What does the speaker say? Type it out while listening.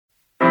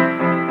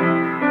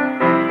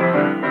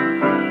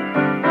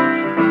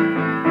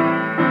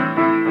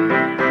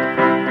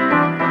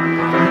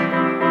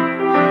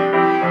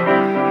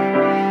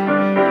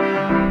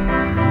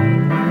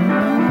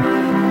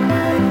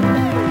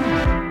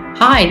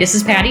Hi, this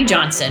is Patty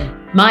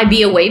Johnson. My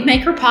Be a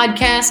Wavemaker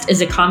podcast is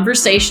a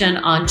conversation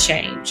on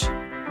change,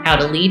 how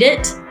to lead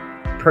it,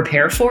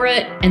 prepare for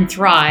it, and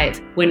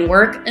thrive when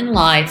work and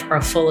life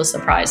are full of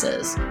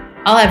surprises.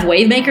 I'll have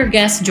Wavemaker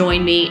guests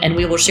join me and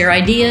we will share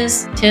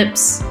ideas,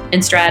 tips,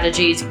 and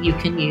strategies you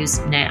can use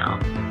now.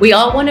 We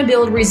all want to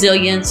build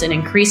resilience and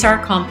increase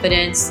our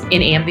confidence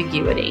in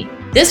ambiguity.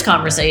 This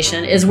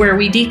conversation is where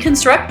we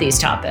deconstruct these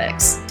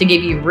topics to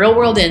give you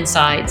real-world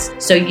insights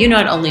so you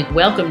not only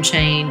welcome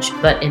change,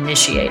 but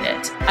initiate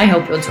it. I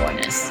hope you'll join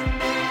us.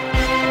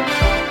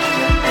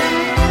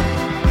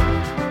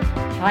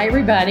 Hi,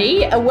 everybody.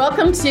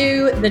 Welcome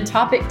to the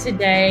topic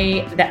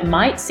today that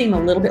might seem a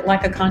little bit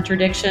like a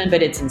contradiction,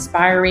 but it's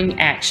inspiring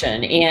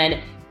action. And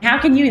how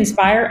can you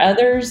inspire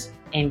others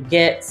and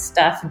get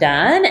stuff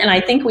done? And I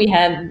think we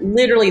have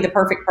literally the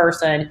perfect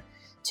person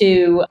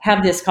to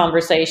have this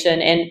conversation.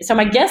 And so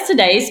my guest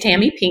today is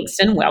Tammy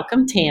Pinkston.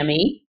 Welcome,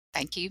 Tammy.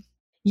 Thank you.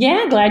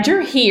 Yeah, glad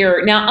you're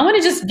here. Now, I want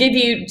to just give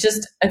you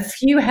just a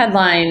few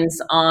headlines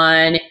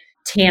on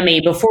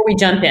Tammy before we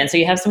jump in, so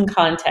you have some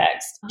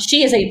context.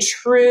 She is a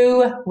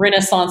true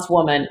Renaissance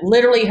woman.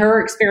 Literally,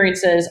 her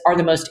experiences are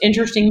the most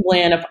interesting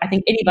blend of, I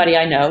think, anybody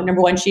I know.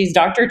 Number one, she's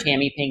Dr.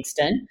 Tammy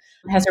Pinkston,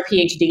 has her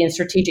PhD in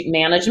strategic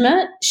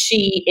management.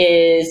 She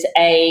is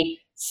a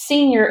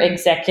senior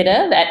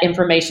executive at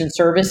Information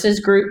Services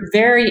Group,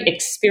 very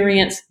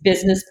experienced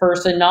business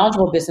person,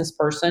 knowledgeable business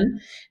person,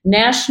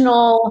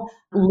 national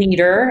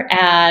leader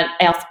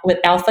with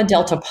Alpha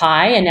Delta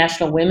Pi, a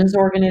national women's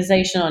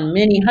organization on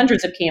many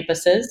hundreds of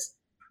campuses,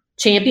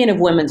 champion of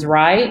women's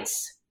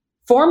rights,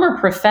 former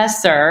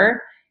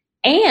professor,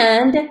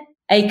 and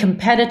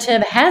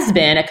has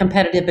been a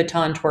competitive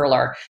baton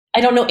twirler. I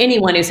don't know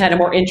anyone who's had a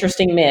more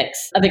interesting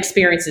mix of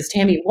experiences.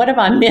 Tammy, what have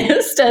I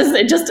missed as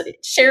just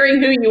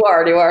sharing who you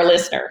are to our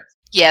listener?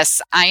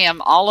 Yes, I am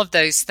all of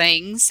those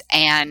things.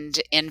 And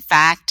in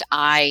fact,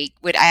 I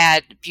would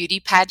add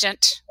beauty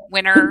pageant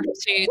winner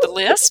to the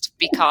list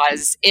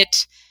because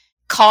it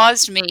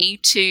caused me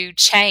to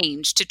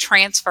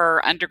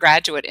transfer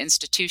undergraduate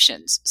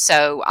institutions.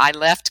 So I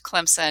left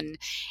Clemson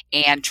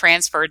and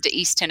transferred to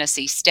East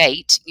Tennessee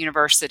State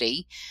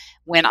University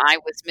when I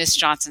was Miss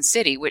Johnson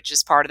City, which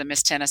is part of the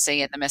Miss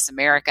Tennessee and the Miss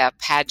America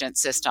pageant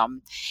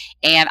system.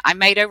 And I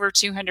made over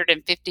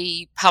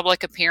 250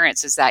 public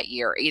appearances that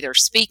year, either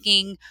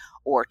speaking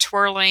or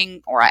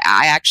twirling, or I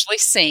actually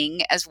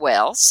sing as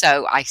well.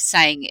 So I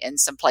sang in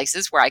some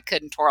places where I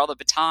couldn't twirl the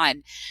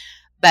baton.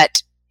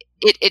 But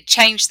it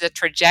changed the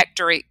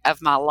trajectory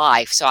of my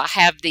life. So I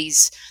have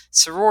these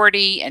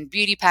sorority and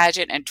beauty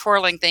pageant and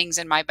twirling things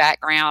in my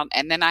background.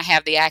 And then I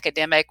have the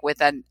academic with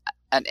an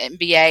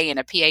MBA and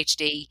a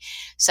PhD.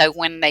 So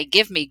when they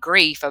give me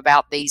grief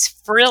about these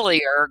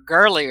frillier,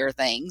 girlier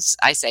things,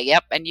 I say,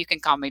 yep, and you can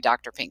call me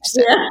Dr. Pinkston.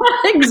 Yeah,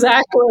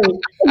 exactly.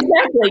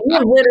 Exactly.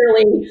 You've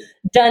literally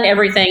done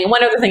everything. And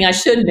one other thing I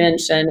should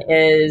mention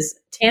is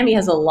Tammy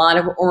has a lot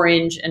of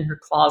orange in her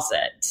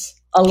closet.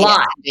 A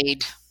lot.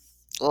 Indeed.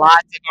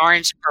 Lots of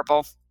orange and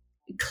purple.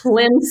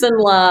 Clemson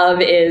love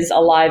is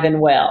alive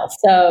and well.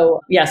 So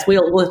yes,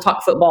 we'll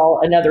talk football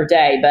another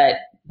day, but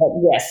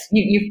yes,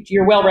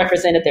 you're well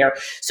represented there.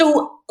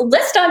 So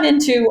let's dive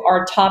into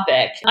our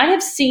topic. I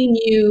have seen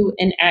you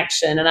in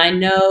action, and I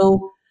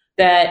know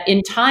that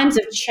in times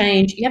of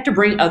change, you have to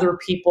bring other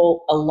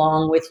people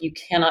along with you. You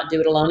cannot do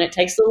it alone. It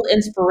takes a little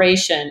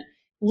inspiration.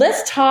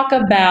 Let's talk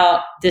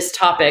about this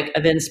topic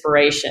of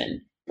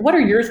inspiration. What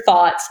are your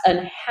thoughts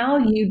on how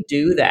you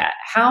do that?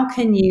 How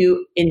can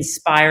you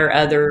inspire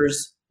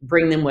others,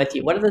 bring them with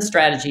you? What are the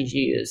strategies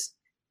you use?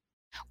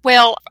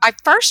 Well, I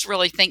first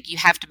really think you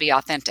have to be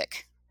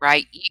authentic,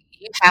 right?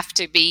 You have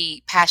to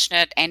be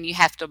passionate and you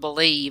have to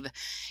believe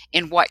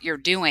in what you're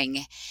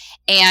doing.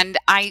 And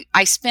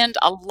I spend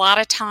a lot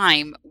of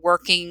time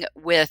working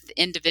with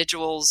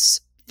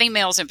individuals,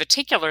 females in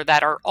particular,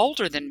 that are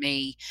older than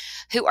me,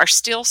 who are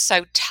still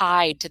so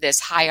tied to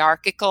this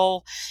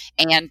hierarchical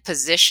and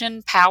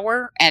position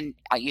power. And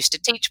I used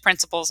to teach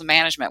principles of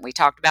management. We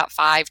talked about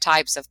 5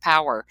 types of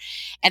power.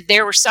 And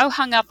they were so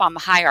hung up on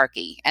the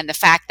hierarchy and the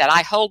fact that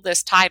I hold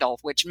this title,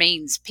 which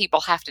means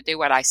people have to do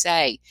what I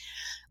say.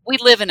 We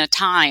live in a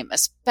time,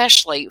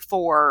 especially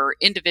for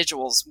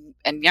individuals,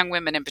 and young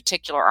women in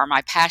particular are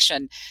my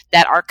passion,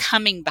 that are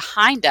coming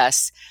behind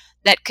us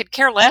that could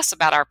care less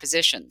about our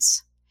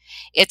positions.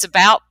 It's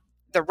about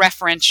the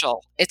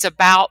referential. It's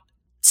about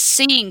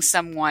seeing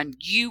someone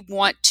you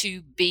want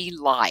to be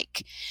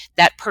like,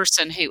 that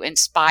person who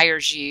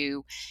inspires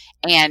you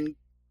and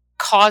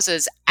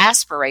causes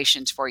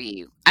aspirations for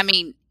you. I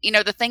mean,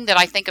 the thing that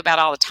I think about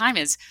all the time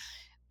is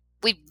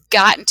we've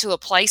gotten to a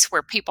place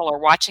where people are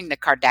watching the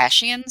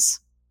Kardashians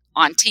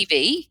on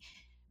TV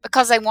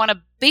because they want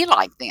to be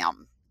like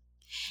them.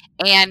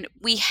 And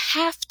we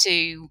have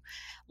to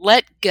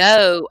let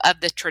go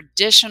of the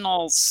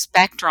traditional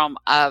spectrum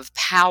of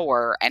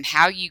power and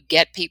how you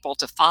get people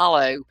to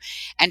follow,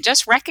 and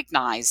just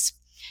recognize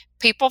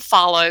people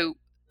follow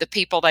the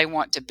people they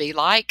want to be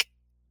like.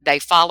 They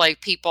follow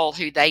people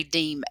who they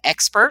deem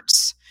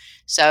experts.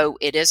 So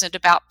it isn't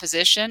about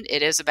position.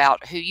 It is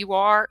about who you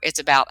are. It's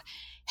about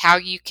how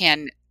you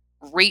can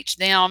reach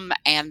them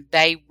and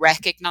they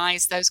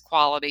recognize those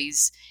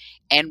qualities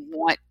and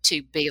want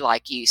to be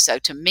like you. So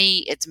to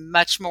me, it's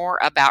much more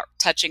about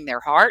touching their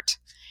heart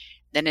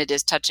than it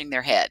is touching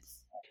their head.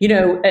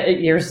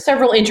 There's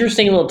several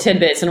interesting little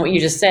tidbits in what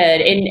you just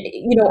said, and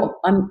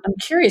I'm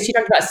curious. You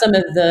talked about some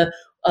of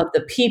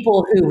the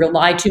people who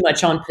rely too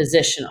much on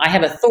position. I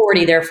have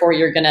authority, therefore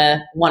you're going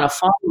to want to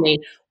follow me.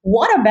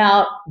 What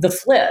about the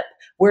flip,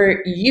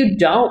 where you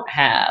don't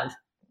have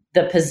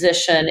the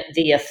position,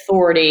 the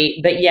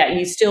authority, but yet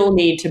you still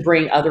need to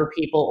bring other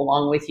people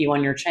along with you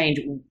on your change?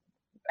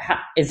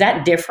 Is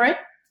that different?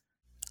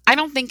 I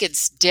don't think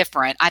it's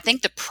different. I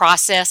think the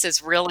process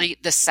is really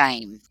the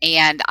same.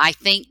 And I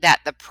think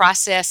that the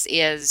process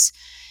is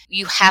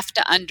you have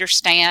to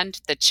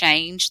understand the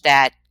change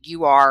that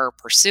you are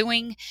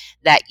pursuing,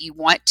 that you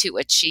want to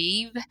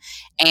achieve.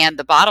 And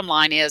the bottom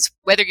line is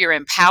whether you're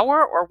in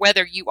power or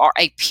whether you are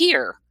a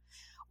peer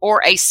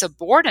or a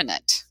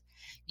subordinate,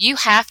 you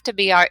have to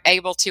be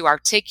able to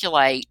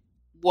articulate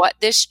what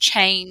this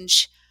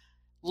change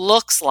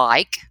looks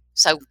like.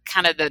 So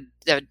kind of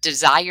the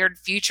desired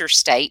future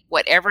state,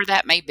 whatever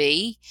that may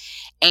be,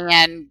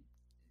 and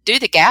do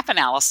the gap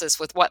analysis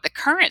with what the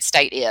current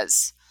state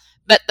is.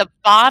 But the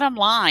bottom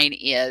line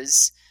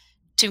is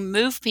to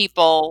move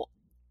people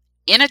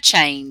in a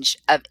change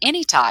of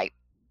any type.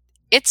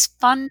 It's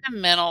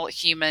fundamental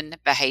human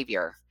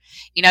behavior.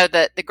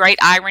 The great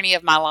irony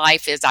of my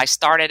life is I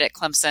started at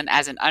Clemson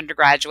as an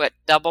undergraduate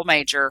double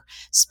major,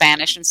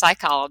 Spanish and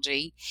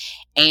psychology.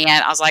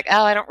 And I was like,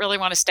 oh, I don't really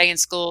want to stay in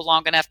school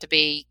long enough to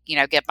be,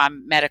 get my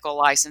medical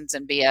license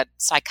and be a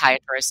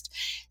psychiatrist.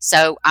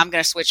 So I'm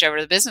going to switch over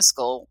to the business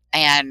school.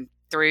 And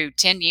through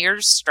 10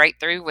 years, straight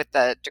through with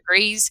the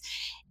degrees.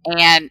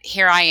 And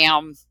here I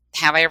am,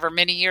 however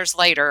many years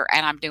later,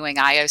 and I'm doing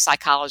IO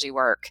psychology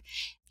work.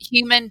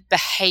 Human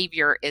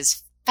behavior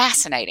is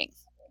fascinating.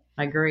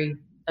 I agree.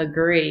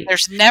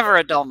 There's never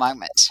a dull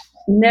moment.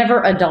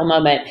 Never a dull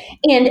moment.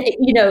 And,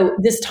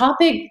 this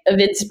topic of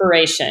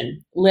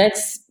inspiration,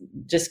 let's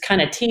just kind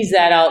of tease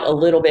that out a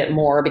little bit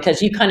more, because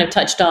you kind of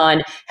touched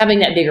on having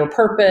that bigger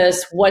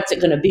purpose. What's it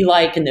going to be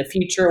like in the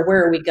future?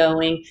 Where are we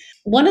going?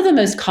 One of the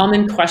most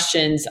common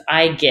questions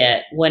I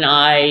get when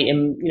I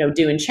am,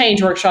 doing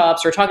change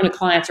workshops or talking to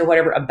clients or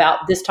whatever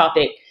about this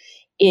topic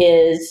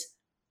is,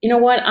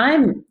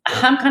 I'm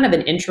kind of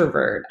an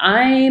introvert.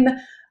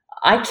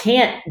 I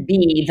can't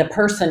be the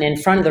person in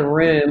front of the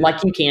room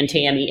like you can,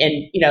 Tammy,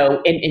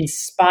 and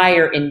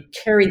inspire and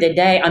carry the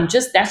day.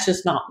 That's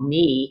just not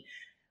me.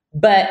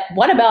 But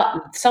what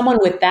about someone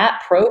with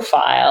that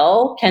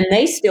profile? Can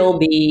they still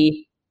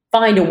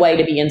find a way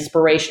to be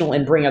inspirational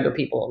and bring other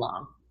people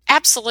along?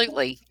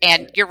 Absolutely.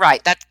 And you're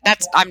right.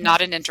 That's I'm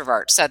not an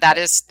introvert. So that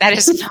is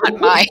not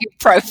my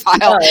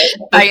profile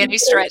by any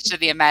stretch of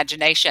the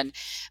imagination.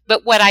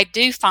 But what I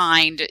do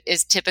find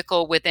is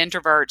typical with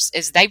introverts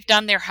is they've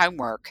done their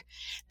homework.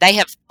 They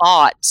have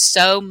thought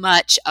so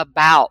much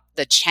about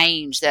the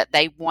change that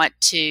they want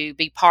to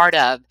be part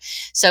of.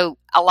 So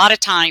a lot of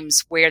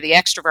times where the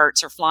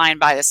extroverts are flying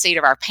by the seat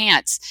of our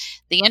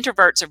pants, the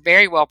introverts are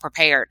very well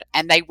prepared,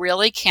 and they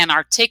really can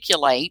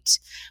articulate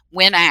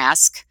when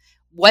asked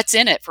what's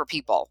in it for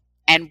people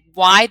and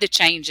why the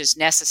change is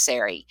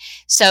necessary.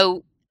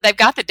 So they've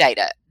got the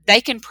data.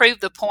 They can prove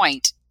the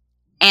point.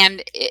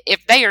 And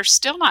if they are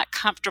still not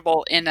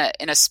comfortable in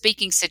a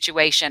speaking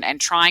situation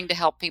and trying to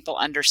help people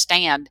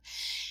understand,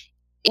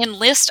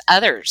 enlist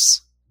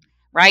others,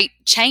 right?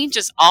 Change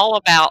is all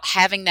about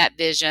having that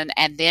vision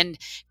and then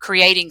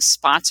creating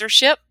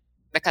sponsorship.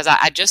 Because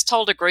I just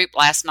told a group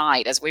last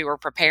night as we were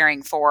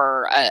preparing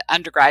for an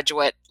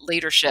undergraduate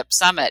leadership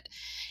summit,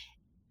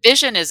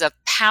 vision is a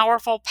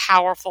powerful,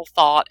 powerful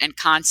thought and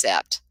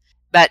concept,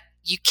 but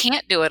you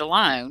can't do it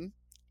alone.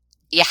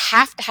 You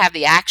have to have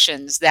the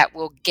actions that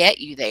will get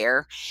you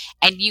there,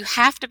 and you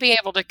have to be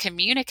able to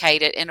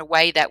communicate it in a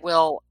way that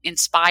will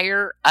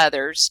inspire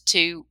others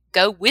to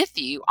go with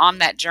you on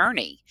that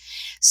journey.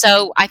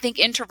 So I think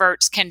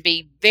introverts can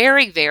be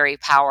very, very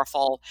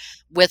powerful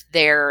with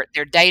their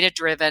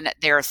data-driven,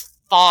 their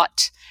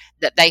thought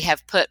that they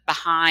have put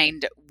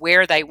behind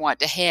where they want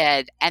to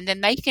head. And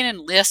then they can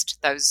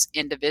enlist those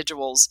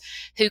individuals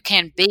who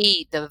can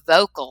be the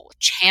vocal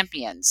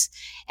champions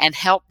and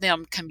help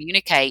them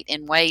communicate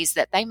in ways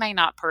that they may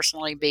not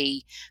personally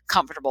be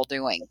comfortable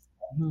doing.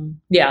 Mm-hmm.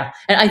 Yeah.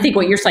 And I think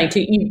what you're saying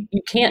too,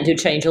 you can't do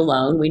change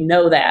alone. We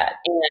know that.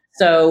 And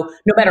so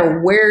no matter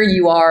where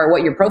you are,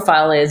 what your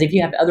profile is, if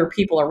you have other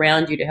people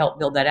around you to help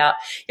build that out,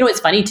 it's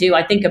funny too.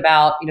 I think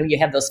about, you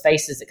have those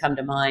faces that come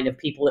to mind of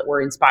people that were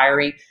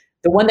inspiring.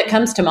 The one that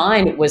comes to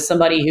mind was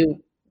somebody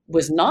who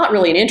was not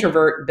really an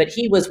introvert, but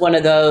he was one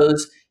of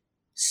those,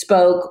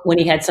 spoke when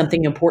he had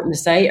something important to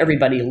say.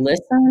 Everybody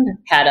listened,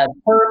 had a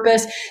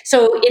purpose.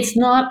 So it's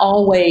not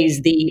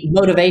always the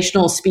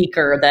motivational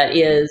speaker that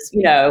is,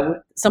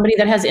 somebody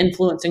that has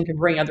influence and can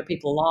bring other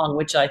people along,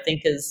 which I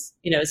think is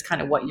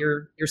kind of what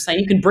you're saying.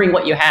 You can bring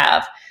what you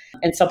have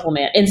and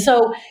supplement. And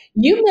so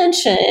you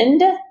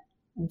mentioned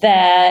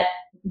that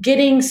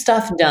getting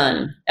stuff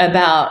done,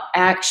 about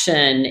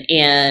action,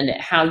 and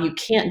how you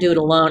can't do it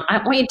alone. I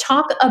want you to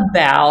talk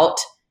about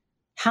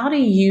how do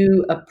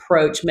you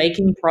approach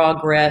making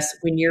progress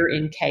when you're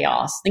in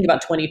chaos? Think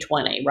about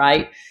 2020,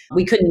 right?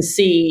 We couldn't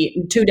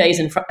see 2 days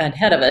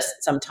ahead of us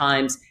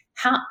sometimes.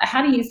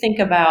 How do you think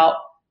about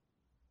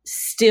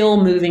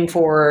still moving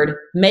forward,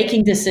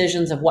 making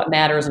decisions of what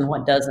matters and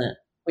what doesn't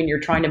when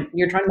you're trying to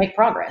make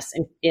progress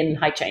in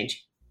high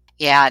change?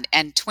 Yeah,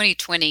 and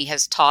 2020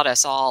 has taught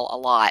us all a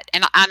lot.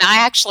 And I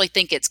actually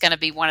think it's going to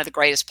be one of the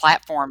greatest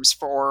platforms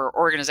for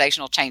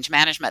organizational change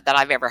management that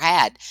I've ever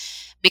had,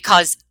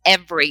 because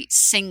every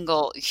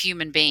single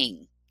human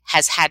being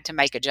has had to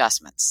make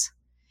adjustments.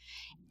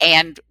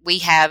 And we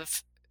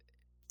have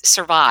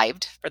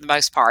survived for the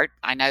most part.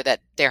 I know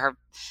that there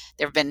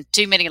have been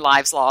too many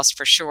lives lost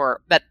for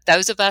sure, but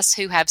those of us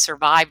who have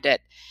survived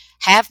it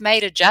have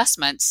made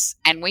adjustments,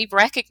 and we've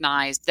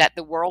recognized that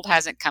the world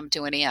hasn't come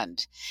to an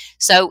end.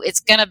 So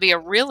it's going to be a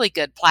really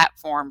good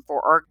platform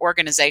for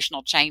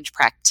organizational change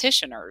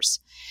practitioners.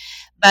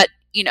 But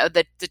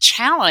the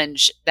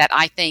challenge that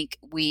I think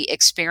we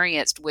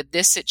experienced with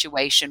this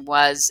situation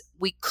was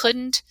we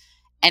couldn't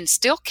and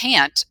still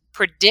can't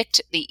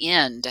predict the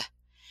end.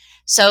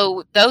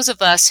 So those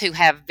of us who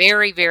have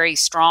very, very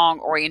strong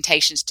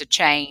orientations to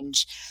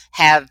change,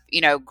 have,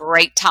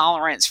 great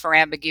tolerance for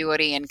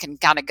ambiguity and can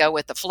kind of go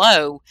with the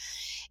flow,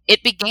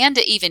 it began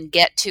to even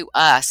get to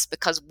us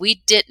because we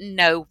didn't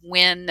know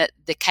when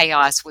the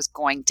chaos was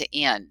going to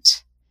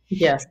end.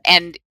 Yes.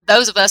 And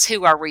those of us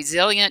who are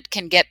resilient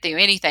can get through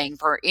anything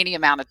for any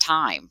amount of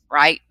time,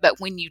 right? But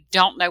when you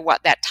don't know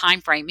what that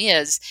time frame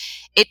is,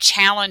 it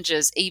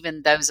challenges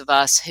even those of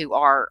us who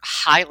are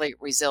highly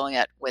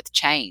resilient with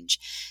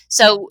change.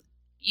 So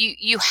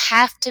you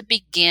have to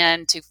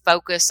begin to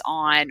focus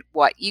on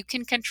what you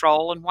can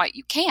control and what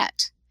you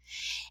can't.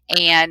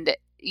 And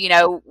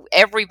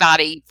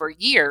everybody for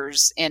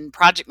years in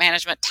project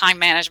management, time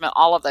management,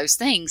 all of those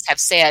things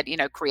have said,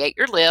 create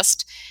your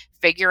list,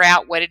 figure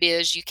out what it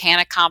is you can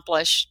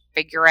accomplish,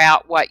 figure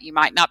out what you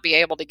might not be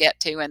able to get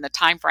to in the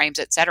timeframes,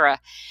 et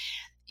cetera.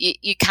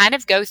 You kind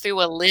of go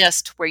through a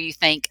list where you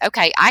think,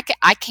 okay,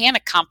 I can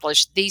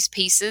accomplish these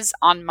pieces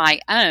on my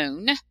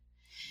own,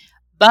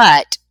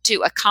 but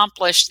to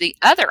accomplish the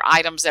other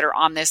items that are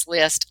on this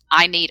list,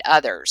 I need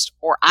others,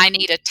 or I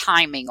need a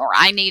timing, or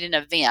I need an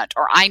event,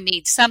 or I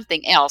need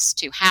something else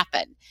to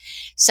happen.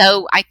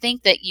 So I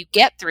think that you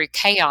get through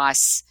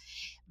chaos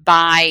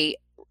by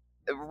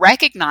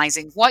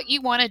recognizing what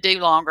you want to do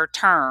longer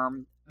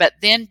term, but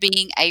then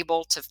being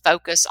able to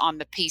focus on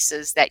the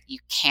pieces that you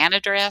can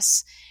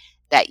address,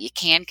 that you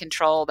can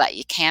control, that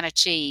you can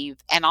achieve,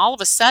 and all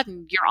of a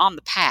sudden you're on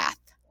the path.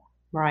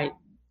 Right.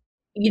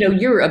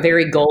 You're a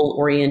very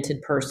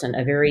goal-oriented person,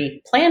 a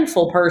very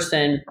planful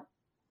person,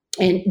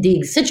 and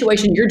the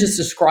situation you're just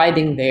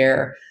describing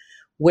there,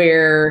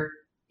 where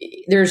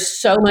there's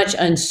so much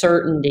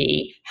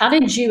uncertainty, how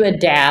did you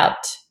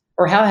adapt?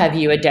 Or how have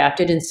you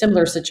adapted in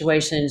similar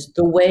situations,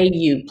 the way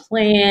you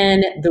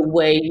plan, the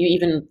way you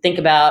even think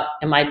about,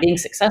 am I being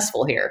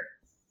successful here?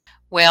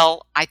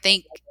 Well, I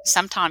think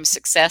sometimes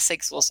success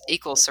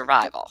equals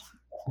survival,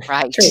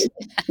 right? True.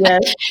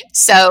 Yes.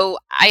 So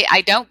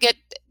I don't get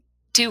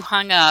too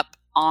hung up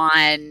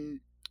on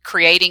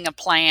creating a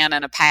plan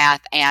and a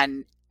path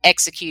and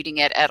executing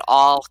it at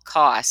all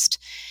cost,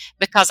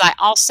 because I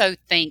also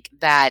think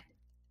that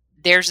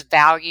there's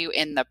value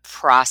in the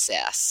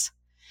process.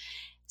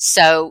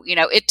 So,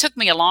 it took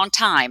me a long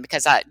time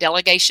because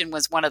delegation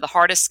was one of the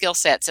hardest skill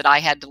sets that I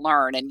had to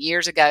learn. And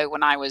years ago,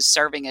 when I was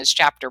serving as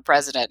chapter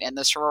president in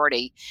the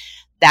sorority,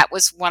 that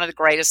was one of the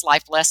greatest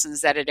life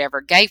lessons that it ever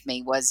gave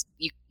me was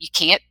you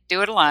can't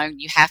do it alone.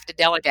 You have to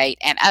delegate.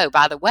 And oh,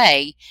 by the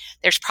way,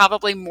 there's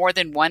probably more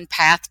than one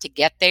path to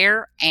get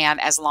there. And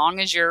as long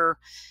as you're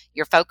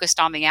focused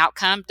on the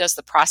outcome, does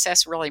the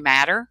process really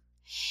matter?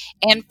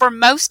 And for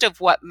most of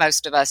what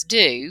most of us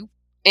do,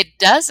 it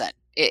doesn't.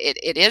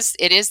 It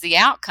is the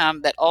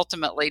outcome that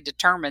ultimately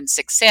determines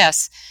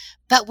success,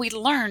 but we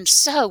learn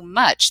so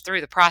much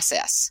through the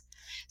process.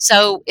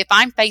 So if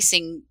I'm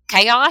facing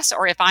chaos,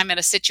 or if I'm in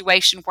a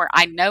situation where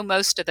I know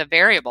most of the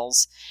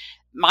variables,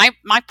 my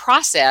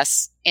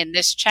process in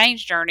this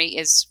change journey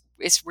is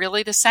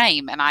really the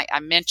same. And I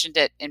mentioned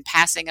it in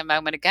passing a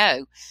moment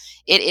ago.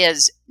 It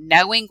is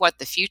knowing what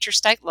the future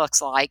state looks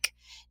like,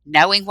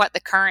 knowing what the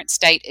current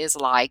state is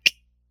like,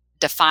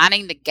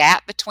 defining the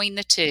gap between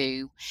the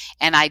two,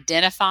 and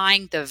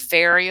identifying the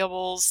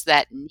variables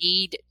that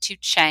need to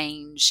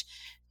change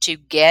to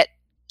get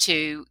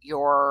to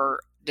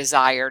your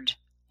desired.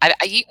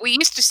 We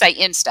used to say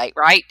end state,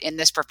 right, in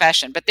this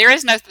profession, but there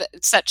is no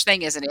such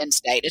thing as an end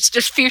state. It's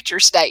just future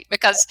state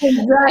because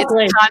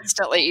It's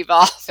constantly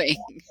evolving.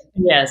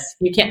 Yes,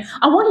 you can.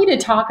 I want you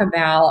to talk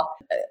about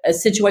a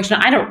situation.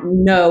 I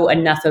don't know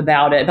enough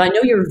about it, but I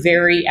know you're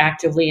very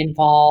actively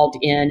involved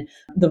in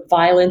the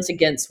violence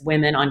against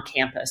women on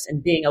campus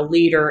and being a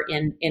leader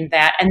in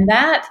that. And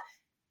that,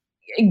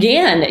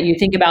 again, you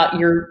think about,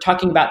 you're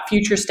talking about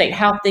future state,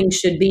 how things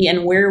should be,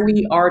 and where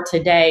we are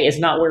today is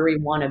not where we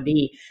want to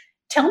be.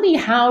 Tell me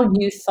how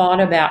you thought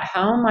about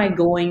how am I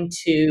going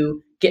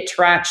to get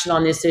traction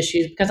on this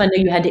issue? Because I know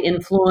you had to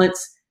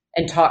influence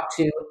and talk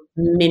to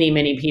many,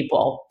 many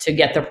people to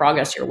get the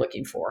progress you're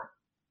looking for.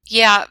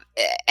 Yeah,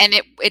 and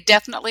it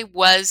definitely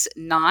was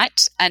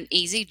not an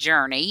easy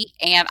journey.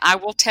 And I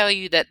will tell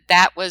you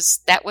that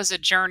was a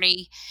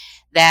journey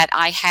that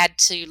I had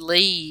to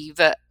leave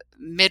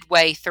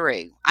midway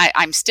through.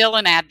 I'm still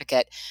an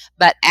advocate,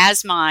 but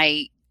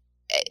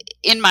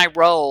in my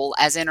role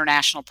as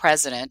international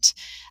president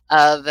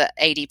of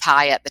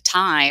ADPI at the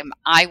time,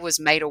 I was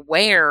made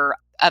aware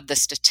of the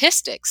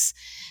statistics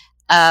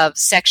of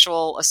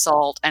sexual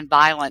assault and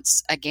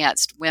violence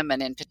against women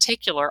in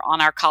particular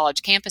on our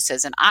college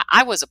campuses. And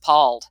I was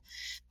appalled.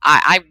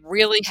 I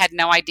really had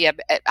no idea.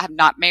 I'm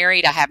not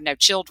married. I have no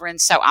children.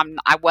 So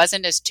I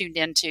wasn't as tuned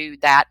into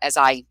that as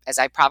I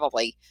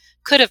probably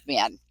could have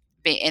been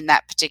in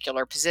that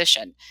particular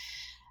position.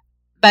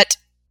 But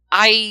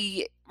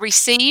I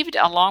received,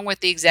 along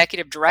with the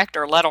executive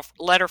director, a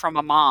letter from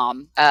a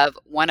mom of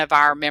one of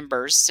our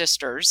members'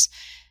 sisters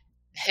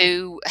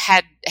who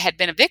had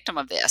been a victim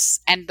of this.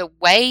 And the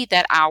way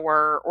that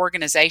our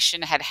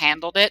organization had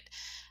handled it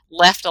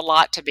left a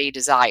lot to be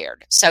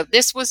desired. So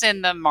this was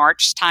in the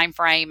March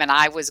timeframe, and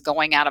I was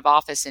going out of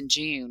office in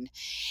June.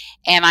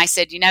 And I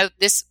said,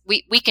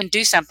 we can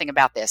do something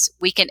about this.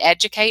 We can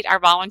educate our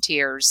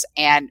volunteers,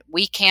 and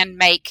we can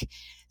make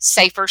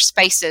safer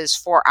spaces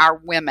for our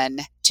women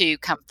to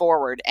come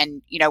forward.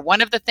 And,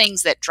 one of the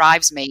things that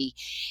drives me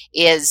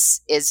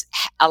is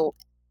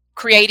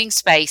creating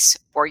space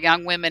for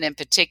young women in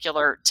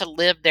particular to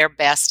live their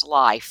best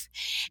life.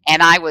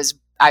 And I was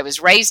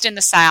raised in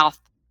the South,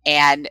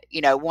 and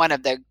one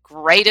of the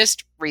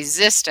greatest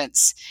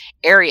resistance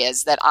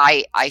areas that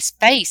I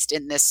faced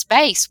in this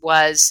space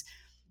was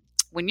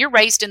when you're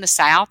raised in the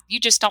South, you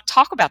just don't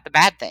talk about the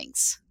bad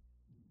things.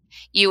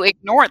 You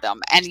ignore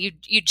them, and you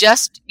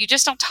just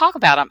don't talk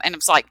about them. And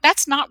it's like,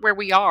 that's not where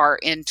we are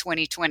in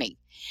 2020.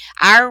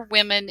 Our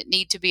women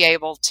need to be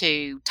able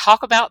to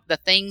talk about the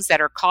things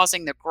that are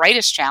causing the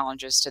greatest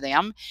challenges to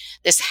them.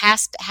 This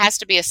has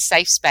to be a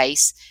safe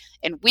space,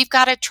 and we've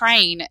got to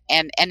train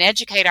and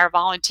educate our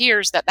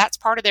volunteers that that's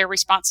part of their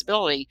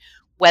responsibility,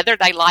 whether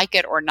they like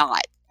it or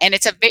not. And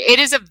it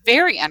is a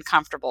very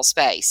uncomfortable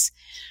space.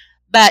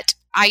 But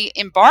I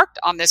embarked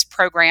on this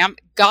program,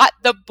 got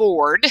the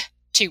board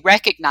to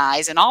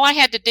recognize, and all I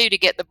had to do to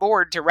get the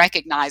board to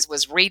recognize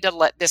was read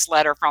this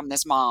letter from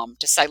this mom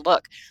to say,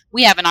 look,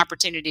 we have an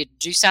opportunity to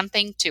do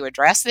something to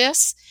address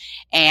this,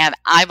 and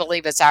I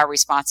believe it's our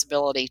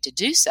responsibility to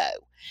do so.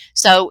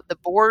 So the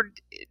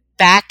board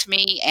backed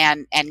me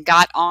and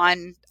got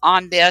on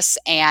this,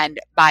 and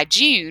by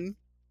June,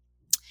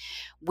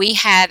 we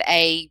had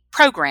a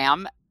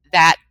program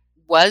that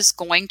was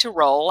going to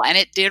roll, and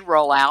it did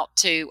roll out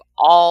to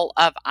all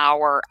of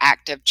our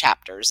active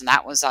chapters. And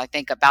that was, I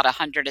think, about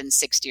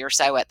 160 or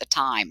so at the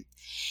time.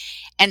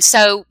 And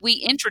so we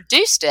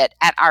introduced it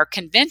at our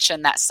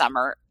convention that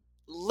summer,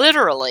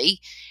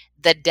 literally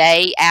the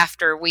day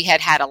after we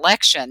had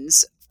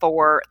elections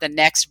for the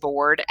next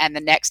board and the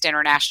next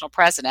international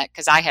president,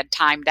 because I had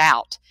timed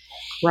out.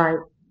 Right.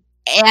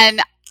 And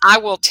I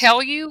will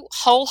tell you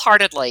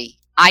wholeheartedly,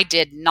 I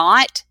did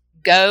not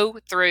go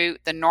through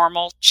the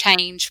normal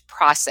change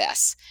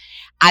process.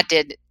 I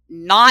did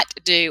not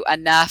do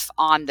enough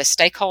on the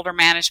stakeholder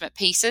management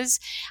pieces.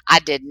 I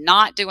did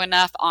not do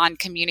enough on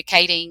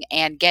communicating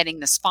and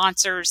getting the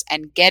sponsors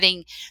and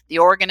getting the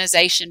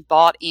organization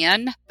bought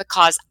in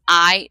because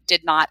I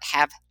did not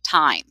have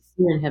time.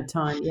 You didn't have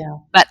time, yeah.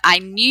 But I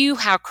knew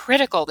how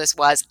critical this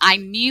was. I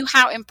knew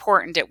how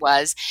important it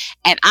was.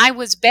 And I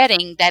was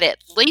betting that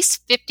at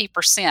least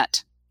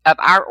 50% of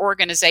our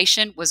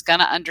organization was going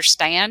to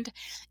understand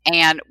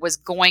and was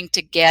going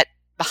to get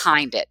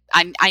behind it.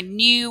 I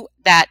knew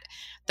that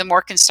the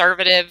more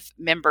conservative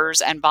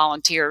members and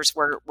volunteers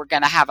were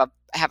going to have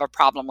a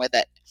problem with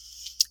it.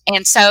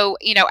 And so,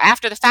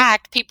 after the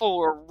fact, people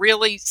were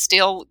really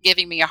still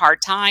giving me a hard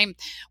time.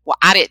 Well,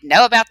 I didn't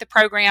know about the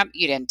program.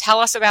 You didn't tell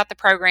us about the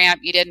program.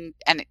 You didn't,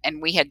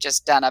 and we had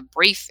just done a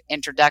brief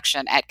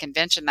introduction at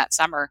convention that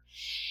summer.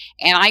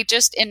 And I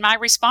just, in my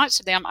response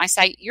to them, I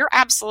say, you're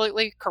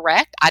absolutely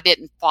correct. I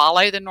didn't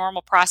follow the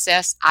normal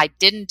process. I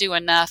didn't do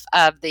enough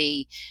of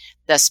the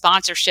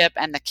sponsorship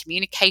and the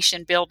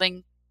communication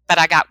building. But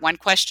I got one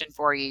question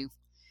for you.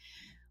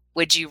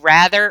 Would you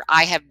rather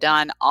I have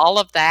done all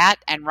of that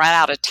and run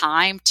out of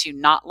time to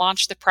not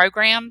launch the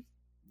program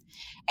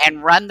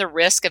and run the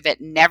risk of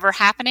it never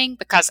happening?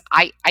 Because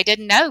I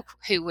didn't know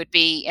who would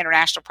be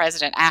international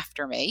president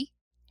after me.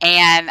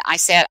 And I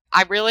said,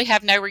 I really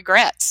have no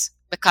regrets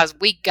because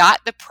we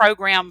got the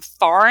program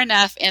far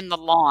enough in the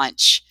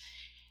launch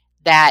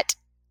that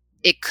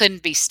it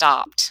couldn't be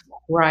stopped.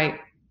 Right.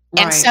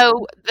 And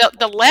so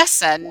the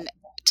lesson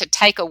to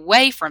take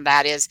away from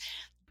that is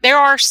there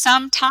are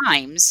some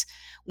times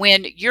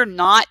when you're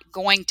not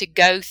going to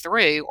go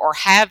through or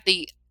have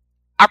the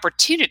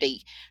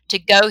opportunity to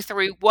go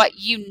through what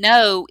you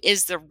know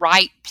is the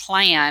right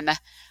plan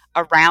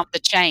around the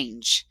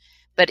change.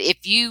 But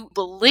if you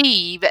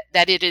believe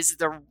that it is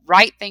the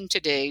right thing to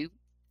do,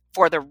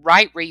 for the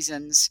right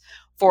reasons,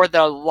 for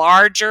the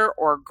larger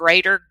or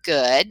greater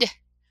good,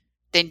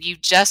 then you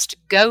just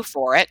go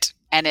for it.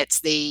 And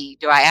it's do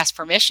I ask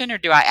permission or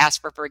do I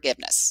ask for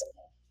forgiveness?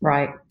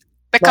 Right.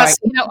 Because,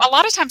 a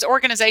lot of times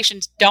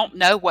organizations don't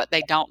know what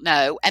they don't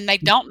know, and they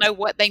don't know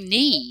what they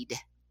need.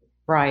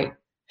 Right.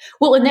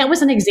 Well, and that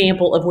was an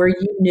example of where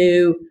you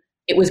knew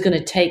it was going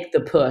to take the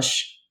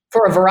push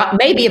for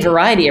maybe a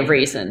variety of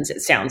reasons,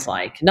 it sounds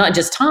like. Not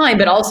just time,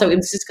 but also it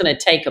was just going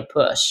to take a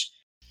push.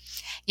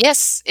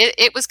 Yes,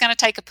 it was going to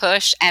take a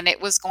push, and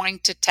it was going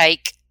to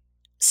take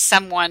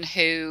someone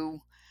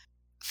who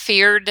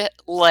feared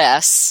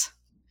less.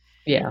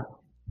 Yeah.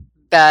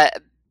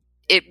 But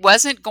it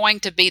wasn't going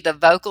to be the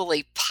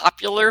vocally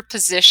popular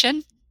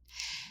position.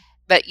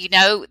 But,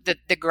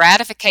 the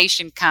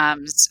gratification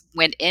comes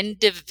when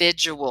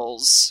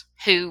individuals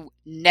who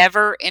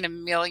never in a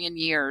million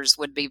years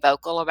would be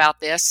vocal about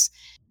this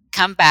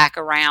come back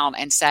around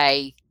and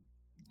say,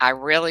 I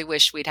really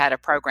wish we'd had a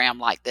program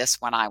like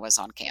this when I was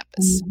on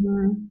campus.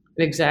 Mm-hmm.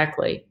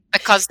 Exactly.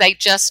 Because they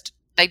just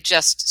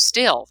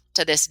still,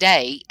 to this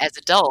day, as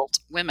adult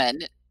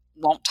women,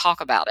 won't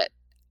talk about it.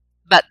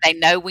 But they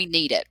know we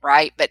need it,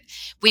 right? But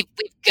we've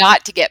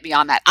got to get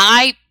beyond that.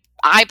 I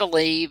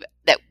believe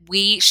that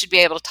we should be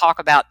able to talk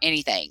about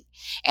anything.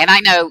 And I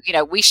know,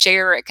 we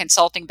share a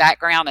consulting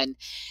background, and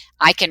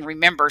I can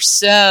remember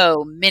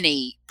so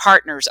many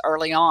partners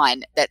early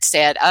on that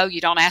said, "Oh,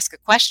 you don't ask a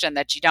question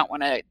that you don't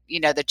want to,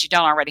 that you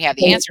don't already have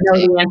the answer to."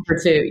 The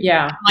answer to,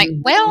 yeah. I'm like,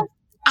 well,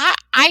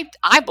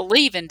 I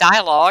believe in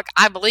dialogue.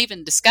 I believe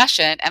in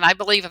discussion, and I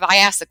believe if I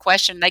ask the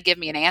question, and they give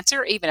me an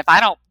answer, even if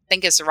I don't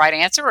think it's the right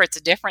answer or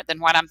it's different than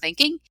what I'm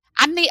thinking,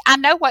 I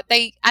know what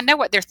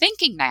they're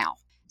thinking now.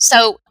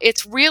 So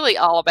it's really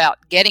all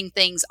about getting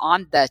things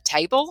on the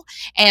table.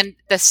 And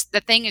the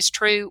thing is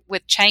true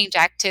with change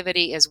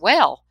activity as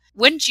well.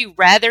 Wouldn't you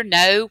rather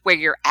know where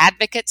your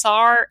advocates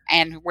are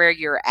and where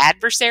your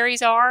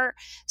adversaries are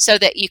so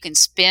that you can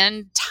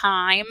spend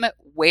time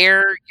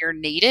where you're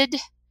needed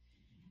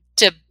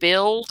to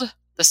build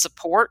the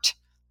support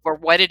for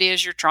what it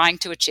is you're trying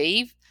to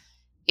achieve?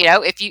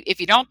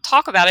 If you don't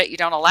talk about it, you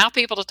don't allow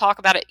people to talk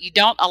about it, you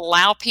don't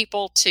allow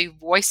people to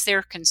voice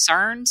their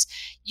concerns,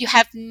 you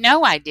have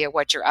no idea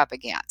what you're up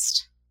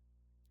against.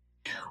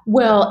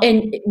 Well,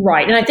 and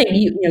right. And I think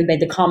you made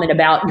the comment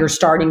about your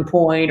starting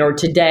point or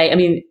today. I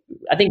mean,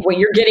 I think what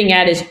you're getting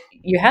at is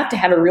you have to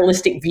have a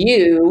realistic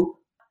view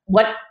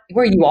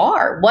where you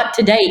are, what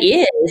today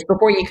is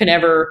before you can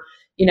ever,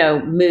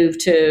 move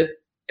to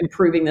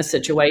improving the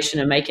situation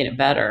and making it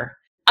better.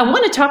 I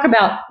want to talk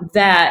about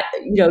that,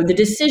 the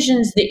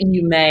decisions that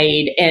you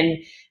made and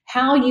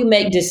how you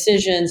make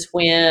decisions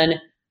when,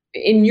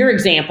 in your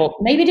example,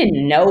 maybe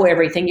didn't know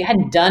everything. You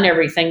hadn't done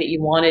everything that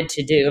you wanted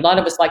to do. A lot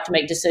of us like to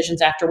make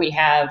decisions after we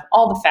have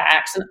all the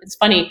facts. And it's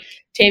funny,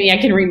 Tammy, I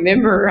can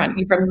remember,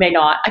 you probably may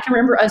not, I can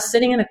remember us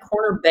sitting in a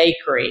corner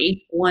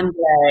bakery one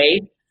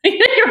day.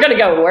 You're going to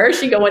go, where is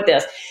she going with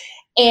this?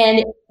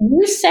 And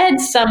you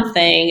said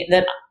something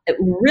that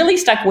really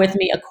stuck with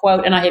me, a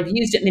quote, and I have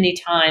used it many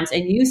times.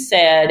 And you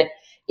said,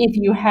 if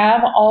you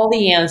have all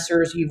the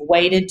answers, you've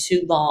waited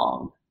too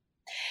long.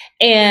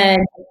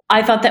 And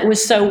I thought that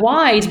was so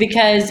wise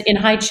because in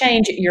high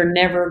change, you're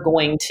never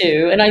going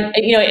to. And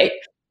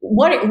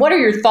what are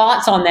your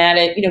thoughts on that?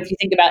 If you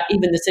think about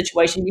even the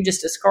situation you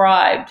just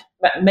described,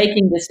 about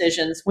making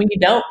decisions when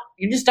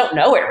you just don't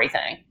know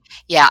everything.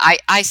 Yeah,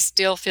 I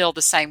still feel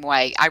the same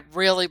way. I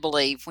really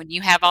believe when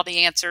you have all the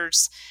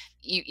answers,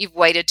 you've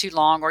waited too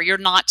long, or you're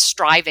not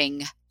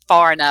striving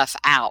far enough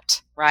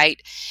out,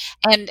 right?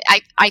 And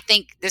I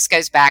think this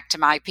goes back to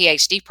my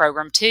PhD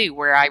program too,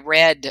 where I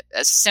read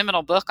a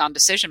seminal book on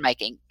decision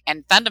making.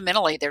 And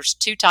fundamentally, there's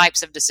two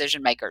types of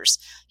decision makers.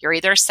 You're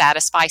either a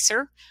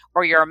satisficer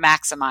or you're a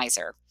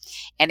maximizer.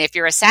 And if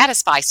you're a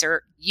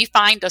satisficer, you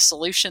find a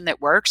solution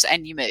that works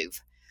and you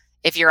move.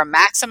 If you're a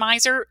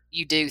maximizer,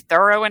 you do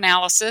thorough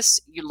analysis,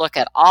 you look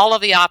at all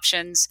of the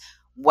options,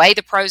 weigh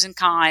the pros and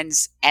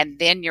cons, and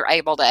then you're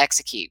able to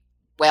execute.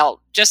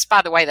 Well, just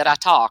by the way that I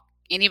talk,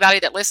 anybody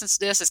that listens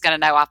to this is going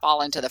to know I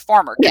fall into the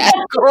former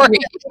category.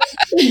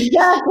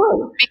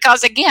 Exactly.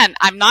 Because again,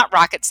 I'm not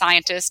rocket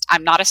scientist.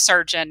 I'm not a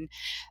surgeon.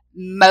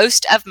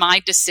 Most of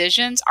my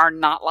decisions are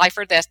not life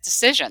or death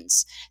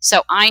decisions.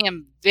 So I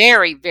am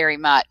very, very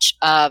much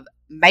of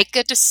make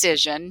a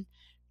decision,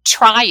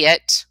 try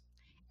it,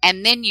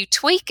 and then you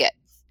tweak it.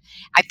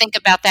 I think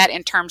about that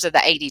in terms of the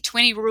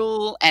 80-20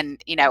 rule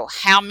and,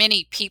 how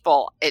many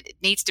people it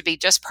needs to be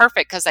just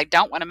perfect because they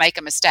don't want to make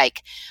a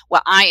mistake.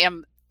 Well, I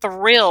am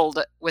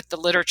thrilled with the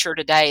literature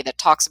today that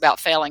talks about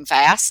failing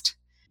fast.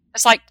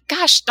 It's like,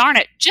 gosh darn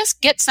it,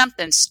 just get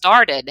something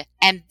started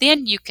and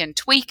then you can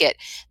tweak it.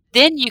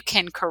 Then you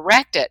can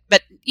correct it.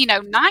 But,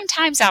 9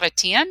 times out of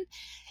 10,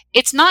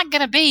 it's not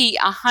going to be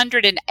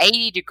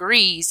 180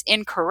 degrees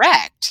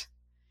incorrect.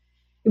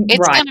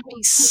 It's going to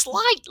be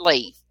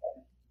slightly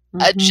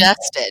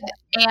adjusted.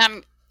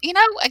 And,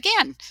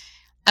 again,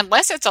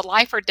 unless it's a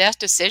life or death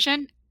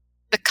decision,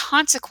 the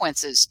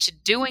consequences to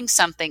doing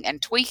something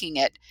and tweaking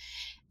it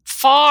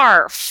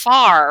far,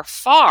 far,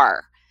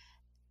 far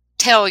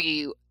tell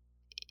you,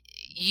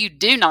 you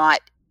do not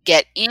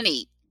get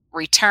any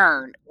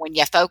return when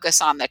you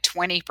focus on the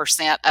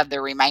 20% of the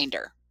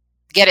remainder.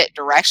 Get it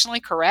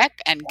directionally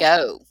correct and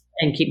go.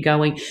 And keep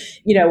going.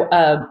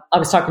 I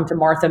was talking to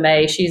Martha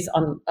May. She's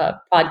on a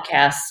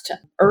podcast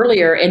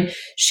earlier, and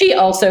she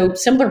also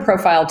similar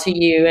profile to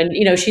you.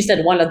 And she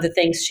said one of the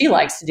things she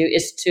likes to do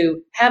is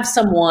to have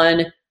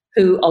someone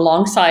who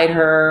alongside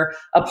her,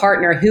 a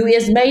partner who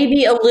is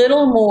maybe a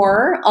little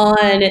more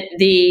on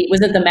the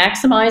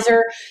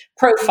maximizer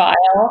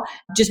profile,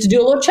 just to do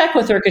a little check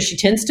with her because she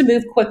tends to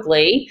move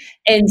quickly.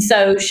 And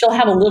so she'll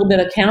have a little bit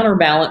of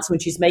counterbalance when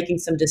she's making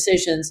some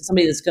decisions.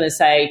 Somebody that's going to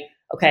say,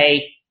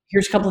 okay,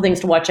 here's a couple of things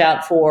to watch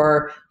out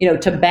for,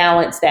 to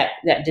balance that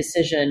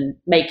decision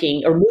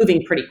making or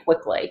moving pretty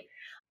quickly.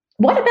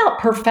 What about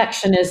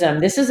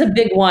perfectionism? This is a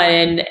big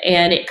one,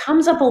 and it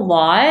comes up a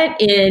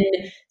lot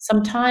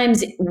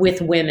sometimes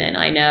with women,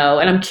 I know.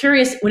 And I'm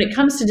curious, when it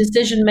comes to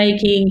decision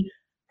making,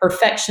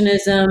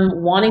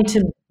 perfectionism, wanting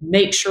to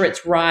make sure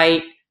it's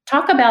right,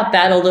 talk about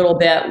that a little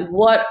bit.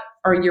 What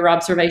are your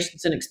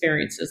observations and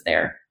experiences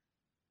there?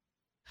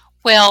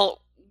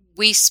 Well,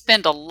 we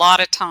spend a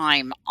lot of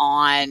time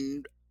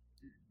on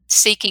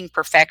seeking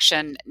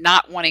perfection,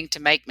 not wanting to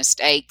make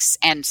mistakes,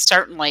 and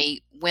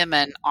certainly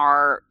women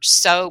are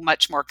so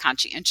much more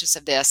conscientious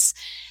of this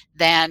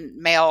than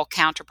male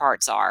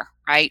counterparts are,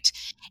 right?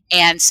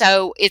 And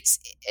so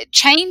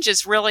change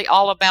is really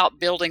all about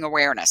building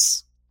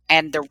awareness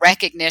and the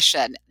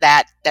recognition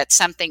that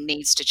something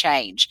needs to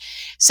change.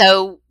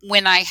 So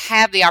when I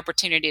have the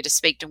opportunity to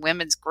speak to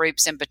women's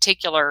groups in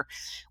particular,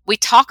 we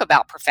talk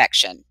about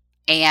perfection.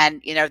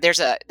 And there's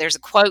a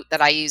quote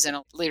that I use in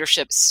a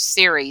leadership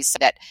series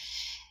that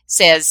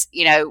says,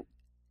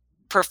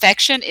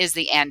 perfection is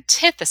the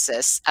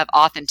antithesis of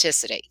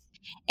authenticity.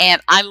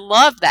 And I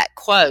love that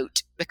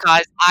quote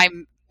because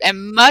I'm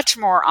much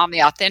more on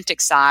the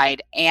authentic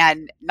side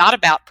and not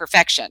about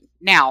perfection.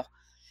 Now,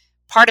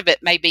 part of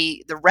it may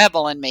be the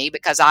rebel in me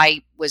because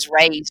I was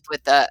raised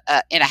with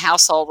in a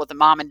household with a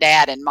mom and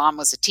dad, and mom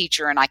was a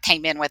teacher, and I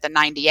came in with a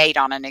 98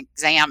 on an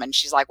exam, and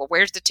she's like, well,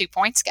 where's the 2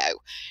 points go?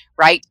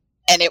 Right.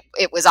 And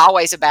it was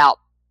always about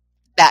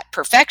that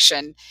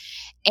perfection.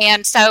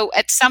 And so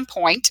at some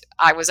point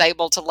I was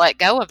able to let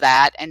go of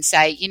that and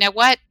say, you know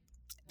what?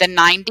 The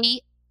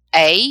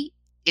 90A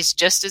is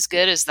just as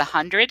good as the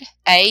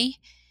 100A.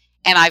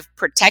 And I've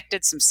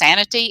protected some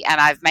sanity and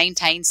I've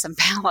maintained some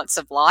balance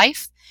of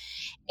life.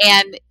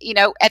 And,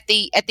 at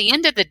the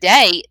end of the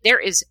day, there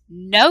is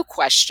no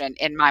question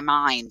in my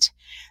mind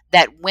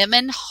that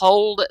women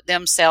hold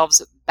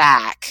themselves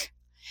back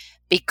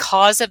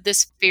because of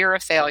this fear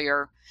of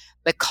failure,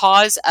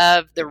 because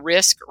of the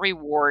risk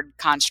reward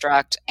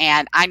construct.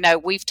 And I know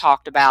we've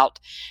talked about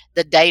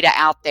the data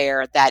out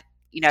there that,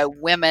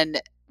 women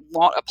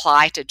won't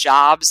apply to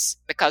jobs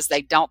because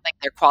they don't think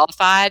they're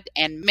qualified,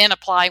 and men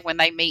apply when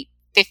they meet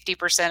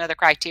 50% of the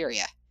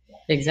criteria.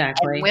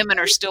 Exactly. And women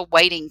are still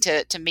waiting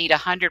to meet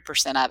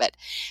 100% of it.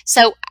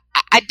 So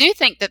I do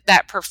think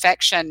that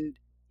perfection,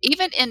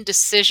 even in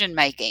decision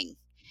making,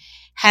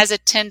 has a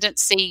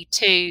tendency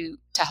to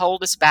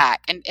hold us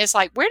back. And it's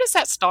like, where does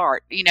that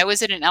start?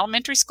 Is it in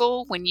elementary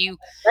school when you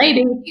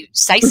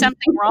say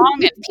something wrong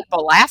and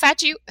people laugh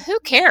at you? Who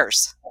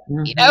cares?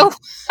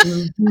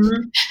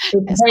 Mm-hmm.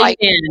 It's like,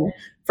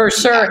 for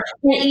sure.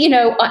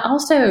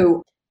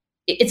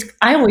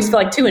 I always feel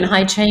like too, in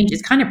high change,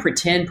 it's kind of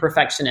pretend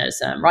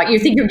perfectionism, right? You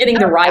think you're getting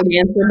the right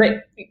answer,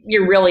 but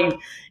you're really,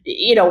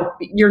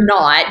 you're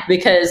not,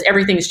 because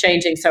everything's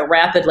changing so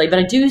rapidly. But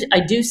I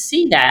do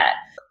see that.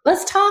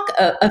 Let's talk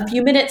a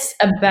few minutes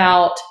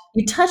about,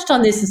 you touched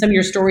on this in some of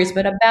your stories,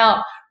 but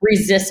about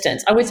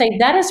resistance. I would say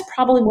that is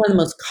probably one of the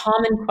most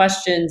common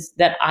questions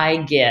that I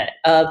get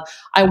of,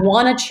 I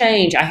want to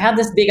change. I have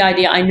this big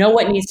idea. I know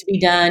what needs to be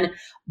done,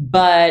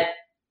 but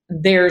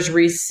there's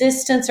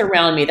resistance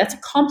around me. That's a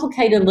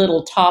complicated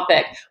little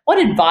topic. What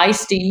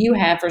advice do you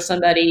have for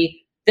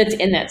somebody that's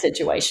in that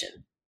situation?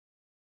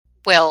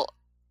 Well,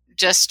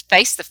 just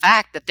face the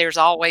fact that there's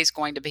always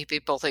going to be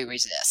people who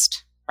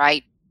resist,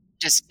 right?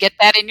 Just get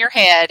that in your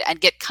head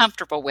and get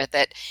comfortable with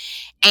it.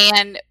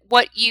 And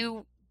what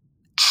you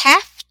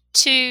have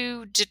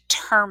to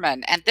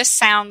determine, and this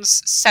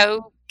sounds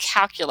so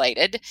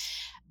calculated,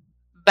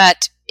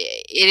 but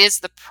it is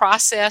the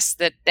process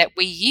that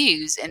we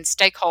use in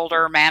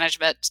stakeholder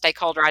management,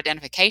 stakeholder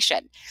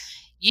identification.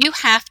 You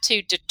have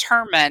to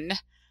determine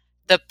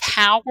the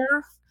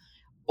power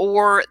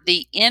or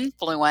the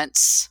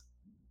influence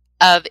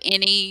of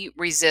any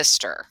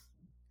resistor.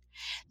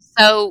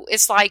 So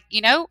it's like,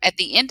 at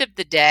the end of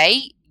the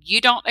day,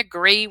 you don't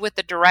agree with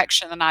the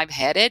direction that I've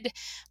headed,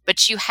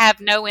 but you have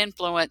no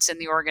influence in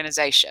the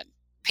organization.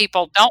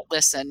 People don't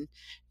listen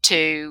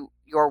to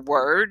your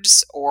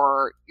words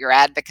or your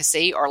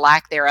advocacy or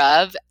lack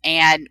thereof.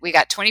 And we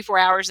got 24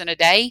 hours in a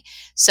day.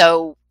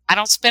 So I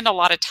don't spend a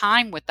lot of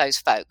time with those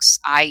folks.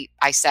 I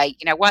say,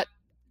 you know what?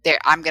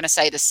 I'm going to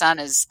say the sun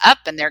is up,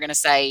 and they're going to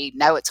say,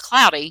 no, it's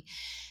cloudy.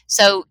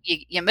 So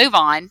you move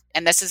on.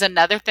 And this is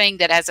another thing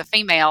that as a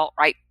female,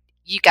 right,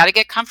 you got to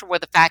get comfortable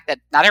with the fact that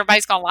not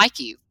everybody's going to like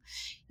you.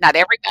 Not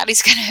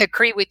everybody's going to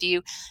agree with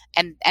you,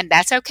 and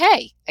that's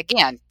okay.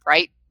 Again,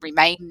 right?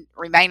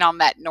 Remain on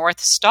that North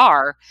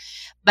Star,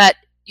 but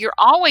you're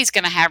always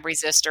going to have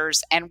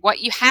resistors, and what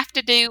you have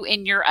to do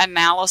in your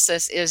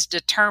analysis is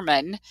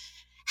determine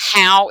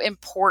how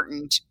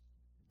important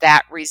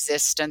that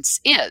resistance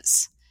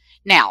is.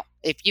 Now,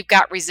 if you've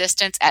got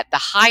resistance at the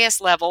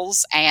highest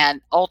levels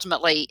and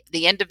ultimately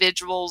the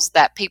individuals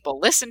that people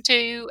listen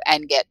to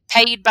and get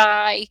paid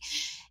by,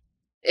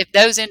 if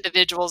those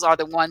individuals are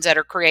the ones that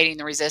are creating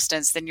the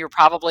resistance, then you're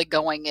probably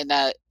going in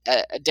a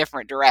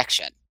different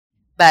direction.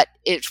 But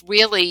it's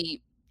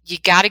really, you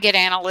got to get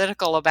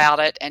analytical about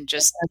it and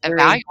just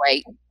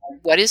evaluate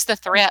what is the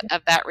threat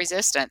of that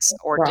resistance,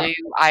 or do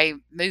I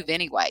move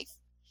anyway?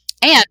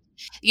 And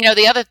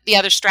the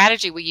other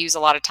strategy we use a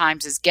lot of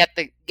times is get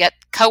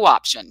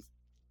co-option.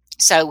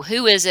 So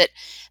who is it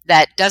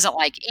that doesn't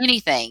like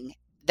anything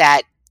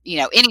that,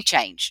 any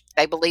change?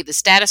 They believe the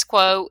status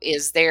quo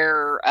is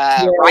their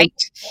right,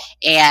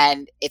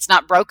 and it's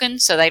not broken,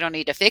 so they don't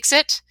need to fix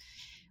it.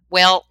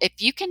 Well, if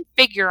you can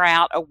figure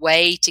out a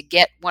way to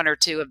get one or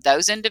two of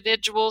those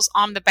individuals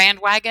on the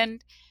bandwagon,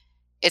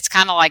 it's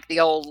kind of like the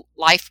old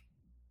Life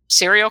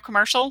cereal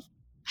commercial.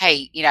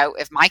 Hey,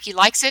 if Mikey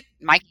likes it,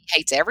 Mikey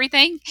hates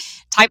everything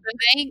type of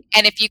thing.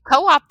 And if you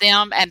co-opt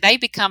them and they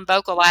become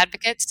vocal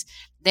advocates,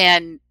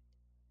 then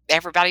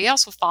everybody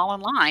else will fall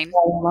in line.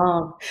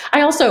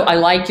 I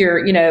like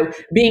your,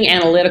 being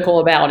analytical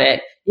about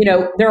it.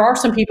 There are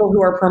some people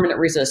who are permanent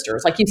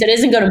resistors. Like you said, it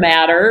isn't going to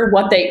matter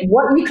what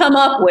you come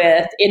up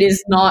with. It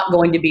is not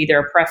going to be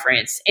their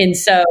preference. And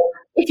so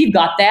if you've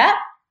got that,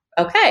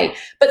 okay.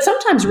 But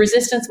sometimes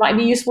resistance might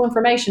be useful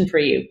information for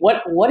you.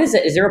 What is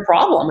it? Is there a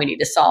problem we need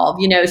to solve?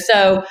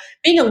 So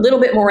being a little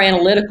bit more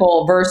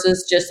analytical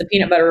versus just the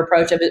peanut butter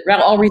approach of it,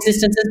 all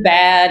resistance is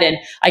bad and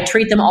I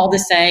treat them all the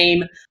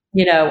same.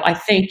 I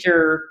think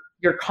your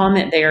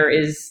comment there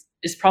is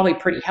probably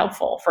pretty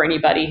helpful for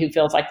anybody who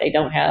feels like they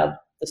don't have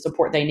the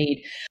support they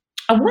need.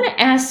 I want to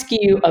ask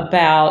you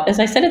about, as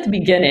I said at the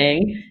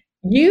beginning,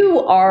 you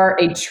are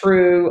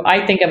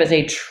I think of as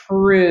a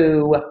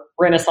true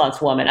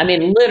Renaissance woman. I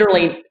mean,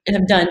 literally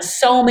have done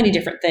so many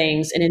different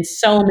things and in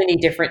so many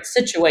different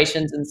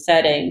situations and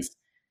settings: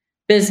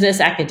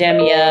 business,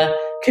 academia,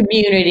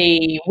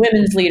 community,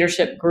 women's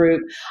leadership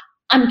group.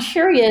 I'm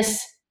curious,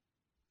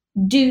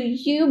 do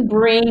you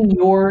bring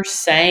your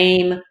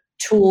same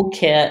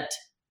toolkit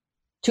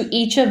to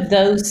each of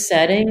those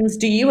settings?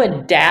 Do you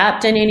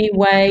adapt in any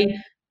way?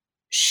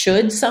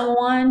 Should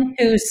someone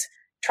who's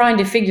trying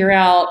to figure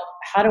out,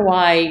 how do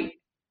I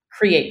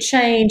create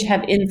change,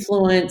 have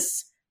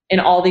influence in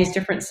all these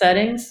different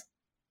settings?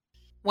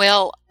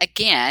 Well,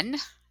 again,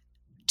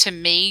 to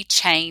me,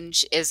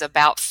 change is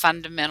about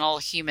fundamental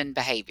human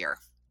behavior.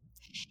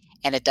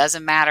 And it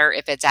doesn't matter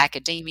if it's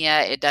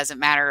academia, it doesn't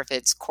matter if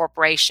it's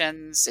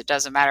corporations, it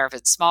doesn't matter if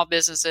it's small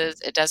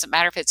businesses, it doesn't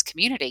matter if it's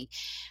community.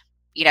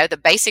 The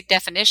basic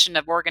definition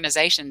of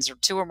organizations are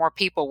two or more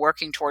people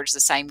working towards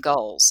the same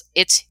goals.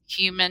 It's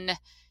human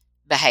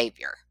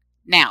behavior.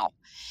 Now,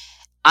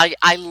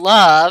 I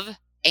love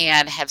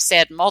and have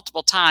said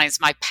multiple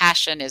times, my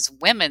passion is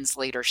women's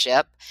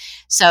leadership.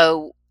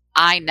 So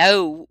I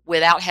know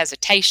without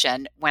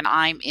hesitation, when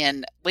I'm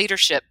in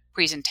leadership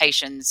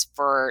presentations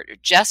for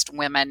just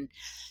women,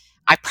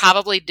 I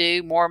probably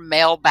do more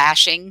male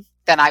bashing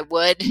than I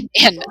would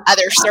in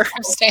other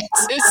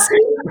circumstances.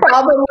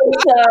 Probably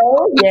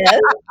so, yes.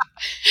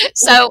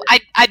 So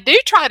I do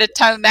try to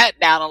tone that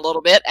down a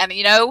little bit. And,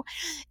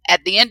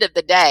 at the end of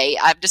the day,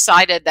 I've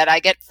decided that I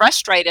get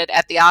frustrated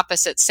at the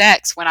opposite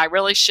sex when I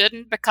really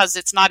shouldn't, because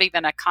it's not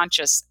even a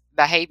conscious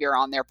behavior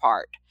on their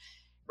part,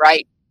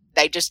 right?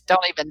 They just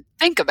don't even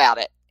think about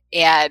it.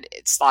 And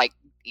it's like,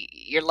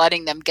 you're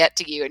letting them get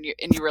to you, and you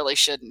really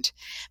shouldn't.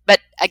 But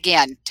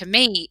again, to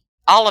me,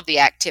 all of the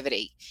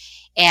activity,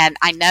 and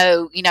I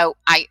know,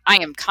 I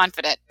am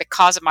confident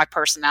because of my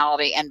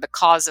personality and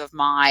because of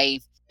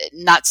my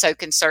not so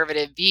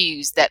conservative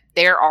views, that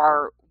there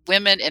are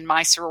women in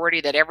my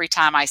sorority that every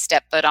time I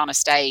step foot on a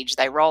stage,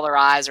 they roll their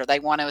eyes or they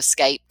want to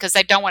escape because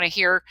they don't want to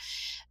hear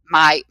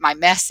my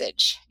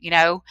message,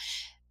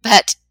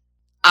 But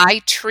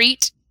I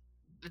treat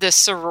the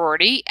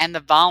sorority and the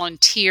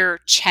volunteer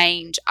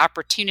change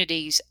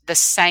opportunities the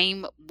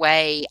same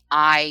way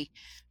I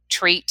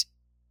treat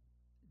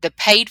the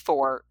paid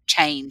for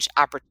change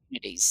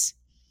opportunities.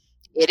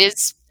 It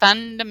is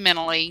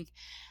fundamentally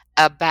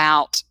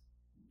about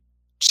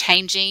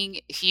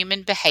changing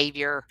human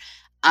behavior,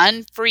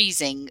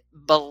 unfreezing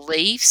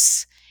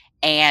beliefs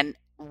and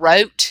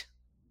rote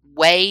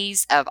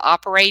ways of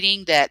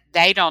operating that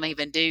they don't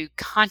even do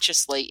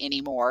consciously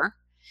anymore,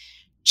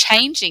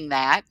 changing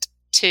that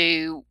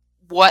to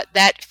what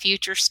that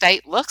future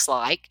state looks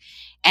like,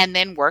 and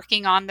then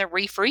working on the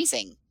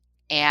refreezing.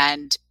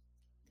 And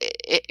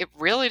it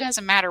really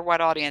doesn't matter what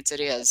audience it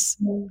is.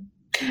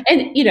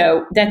 And,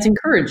 that's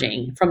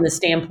encouraging from the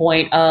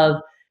standpoint of,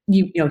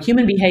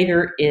 human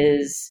behavior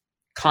is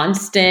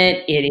constant.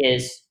 It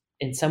is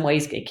In some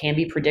ways, it can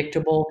be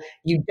predictable.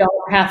 You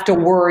don't have to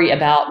worry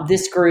about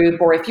this group,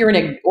 or if you're in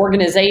an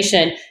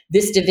organization,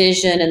 this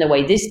division and the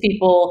way these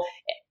people,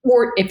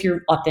 or if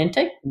you're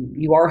authentic,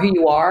 you are who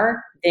you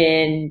are,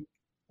 then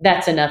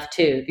that's enough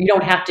too. You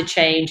don't have to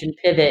change and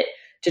pivot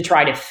to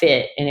try to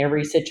fit in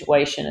every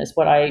situation, is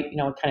what I,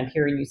 kind of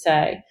hearing you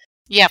say.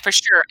 Yeah, for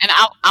sure. And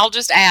I'll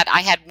just add,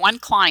 I had one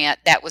client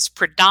that was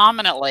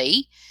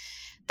predominantly,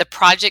 the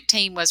project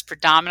team was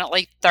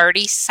predominantly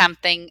 30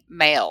 something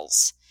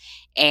males.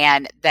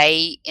 And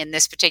they, in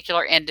this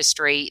particular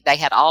industry, they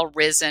had all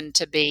risen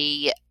to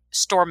be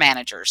store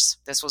managers.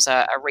 This was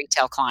a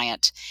retail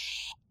client.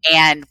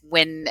 And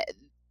when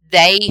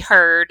they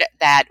heard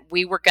that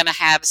we were going to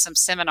have some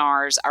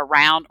seminars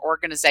around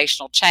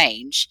organizational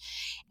change,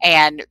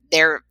 and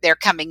they're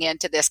coming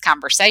into this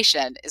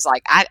conversation, is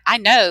like, I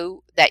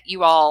know that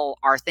you all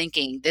are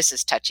thinking this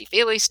is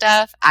touchy-feely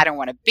stuff. I don't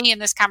want to be in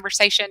this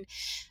conversation,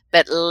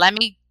 but let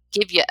me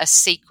give you a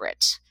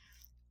secret.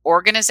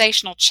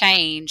 Organizational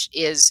change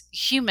is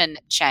human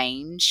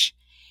change.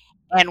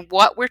 And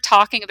what we're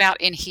talking about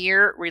in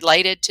here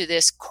related to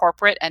this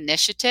corporate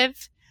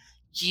initiative,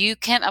 you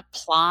can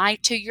apply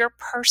to your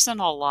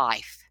personal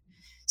life.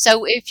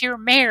 So if you're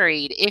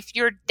married, if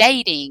you're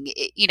dating,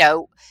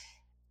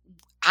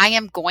 I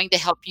am going to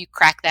help you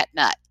crack that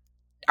nut.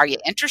 Are you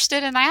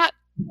interested in that?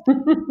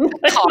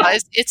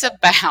 Because it's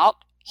about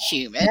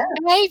human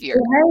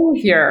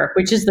behavior,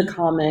 which is the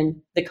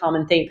common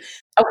theme.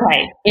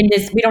 Okay, in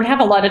this, we don't have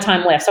a lot of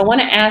time left, so I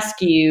want to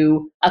ask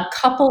you a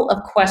couple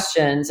of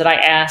questions that I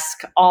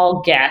ask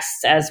all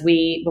guests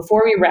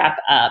before we wrap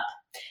up.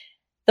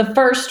 The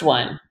first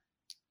one: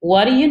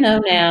 what do you know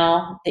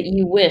now that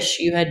you wish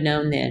you had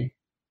known then?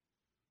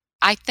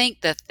 I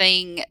think the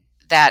thing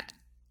that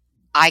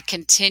I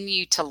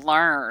continue to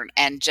learn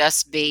and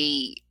just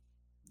be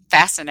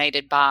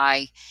fascinated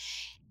by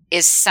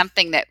is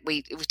something that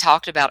we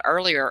talked about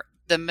earlier.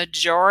 The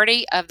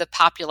majority of the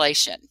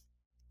population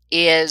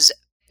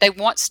they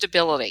want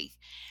stability.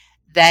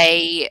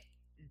 They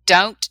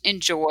don't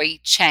enjoy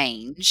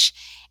change.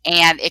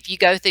 And if you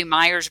go through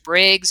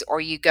Myers-Briggs, or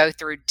you go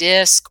through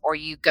DISC, or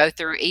you go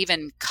through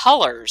even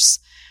colors,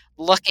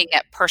 looking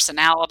at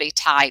personality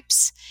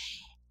types,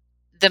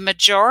 the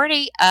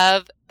majority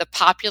of the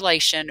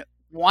population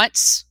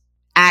wants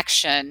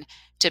action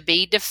to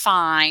be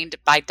defined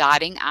by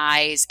dotting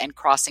I's and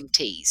crossing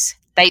T's.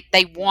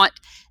 They want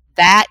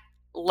that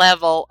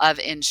level of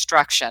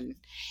instruction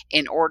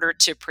in order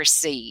to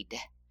proceed.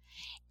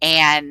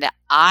 And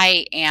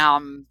I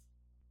am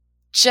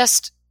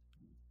just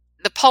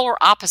the polar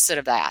opposite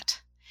of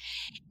that.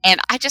 And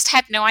I just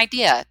had no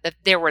idea that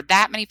there were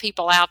that many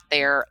people out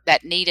there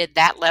that needed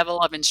that level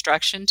of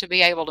instruction to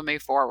be able to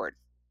move forward.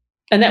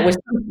 And that was,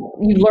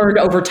 you learned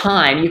over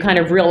time, you kind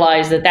of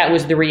realized that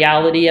was the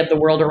reality of the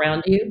world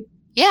around you?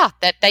 Yeah,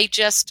 that they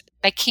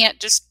can't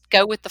just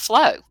go with the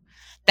flow.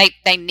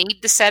 They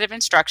need the set of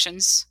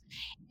instructions.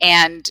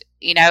 And,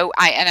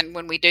 and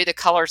when we do the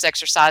colors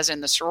exercise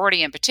in the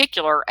sorority in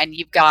particular, and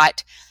you've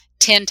got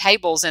 10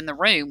 tables in the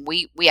room,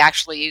 we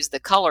actually use the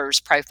colors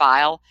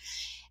profile.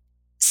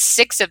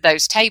 6 of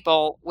those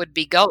tables would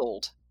be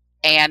gold.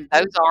 And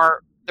those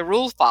are the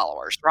rule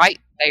followers, right?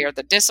 They are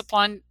the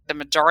discipline. The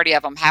majority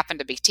of them happen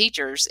to be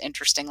teachers,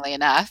 interestingly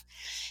enough.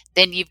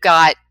 Then you've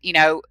got,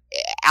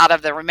 out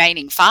of the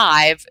remaining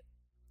 5,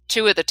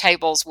 2 of the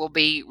tables will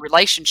be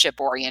relationship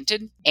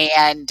oriented,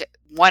 and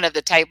one of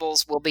the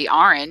tables will be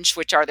orange,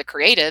 which are the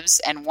creatives,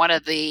 and one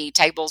of the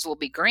tables will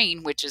be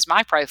green, which is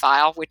my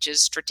profile, which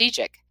is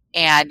strategic.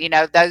 And,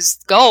 those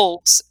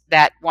golds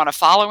that want to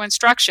follow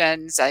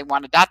instructions, they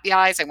want to dot the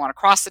I's, they want to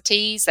cross the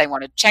T's, they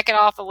want to check it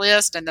off a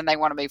list, and then they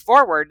want to move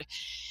forward,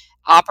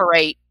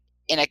 operate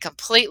in a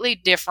completely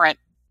different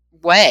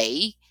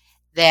way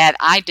that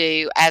I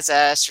do as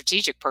a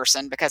strategic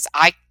person, because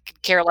I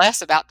could care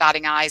less about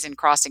dotting I's and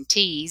crossing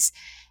T's.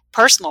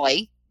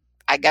 Personally,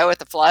 I go with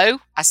the flow.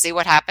 I see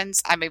what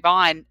happens. I move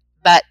on.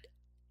 But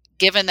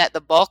given that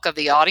the bulk of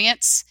the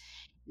audience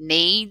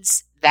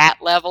needs that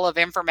level of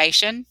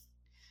information,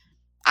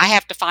 I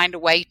have to find a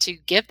way to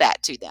give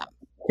that to them.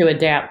 To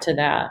adapt to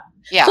that.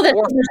 Yeah, so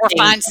or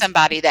find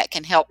somebody that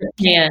can help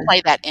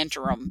play that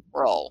interim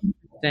role.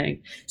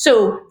 Thing.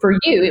 So for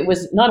you, it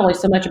was not only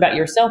so much about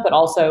yourself, but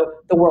also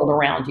the world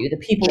around you, the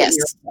people that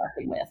you're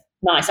interacting with.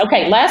 Nice.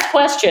 Okay, last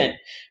question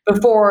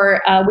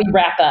before we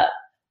wrap up.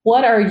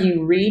 What are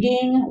you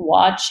reading,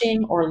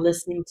 watching, or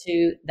listening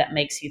to that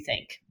makes you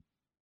think?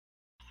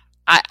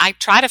 I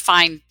try to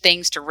find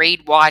things to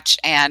read, watch,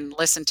 and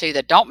listen to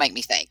that don't make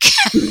me think.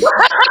 Me too.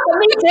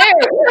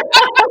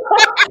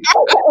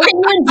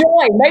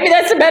 Enjoy. Maybe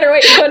that's a better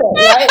way to put it,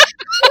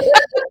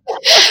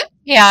 right?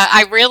 Yeah,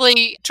 I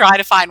really try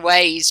to find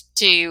ways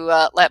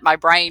to let my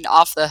brain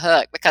off the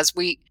hook, because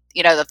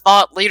the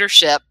thought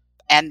leadership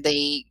and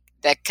the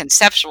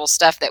conceptual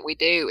stuff that we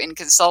do in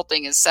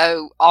consulting is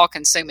so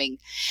all-consuming.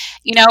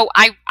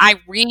 I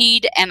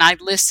read and I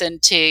listen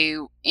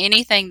to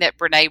anything that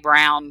Brené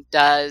Brown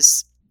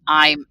does.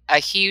 I'm a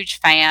huge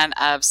fan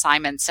of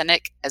Simon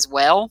Sinek as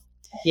well.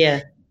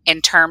 Yeah.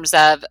 In terms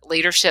of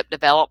leadership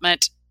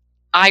development,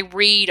 I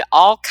read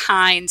all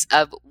kinds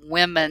of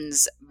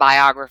women's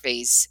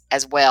biographies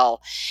as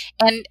well.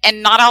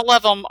 And not all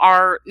of them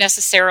are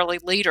necessarily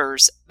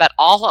leaders, but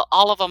all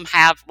of them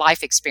have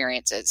life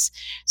experiences.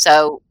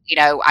 So,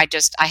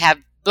 I have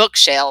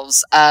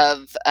bookshelves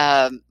of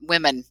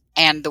women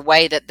and the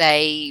way that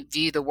they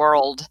view the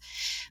world,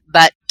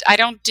 but I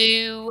don't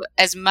do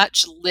as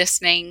much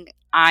listening.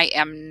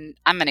 I'm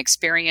an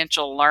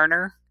experiential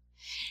learner,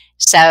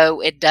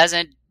 so it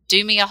doesn't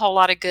do me a whole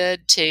lot of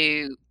good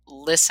to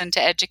listen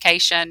to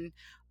education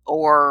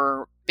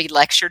or be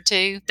lectured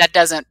to. That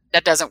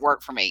doesn't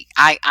work for me.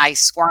 I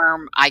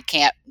squirm. I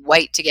can't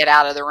wait to get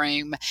out of the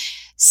room.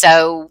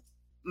 So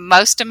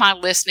most of my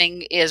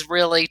listening is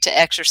really to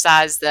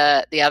exercise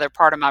the other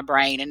part of my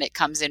brain, and it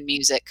comes in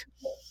music,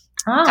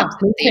 comes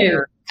in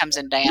theater, comes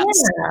in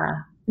dance.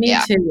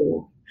 Yeah, me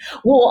too.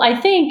 Well, I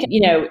think,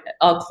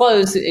 I'll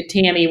close,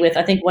 Tammy, with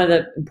I think one of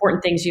the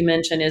important things you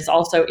mentioned is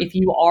also if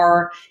you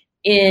are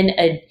in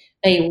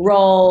a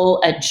role,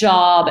 a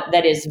job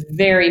that is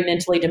very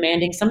mentally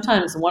demanding,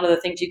 sometimes one of the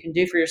things you can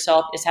do for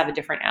yourself is have a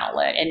different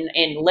outlet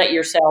and let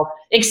yourself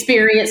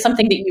experience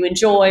something that you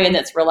enjoy and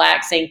that's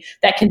relaxing.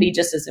 That can be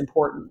just as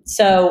important.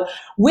 So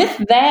with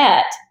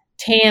that,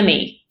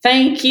 Tammy,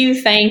 thank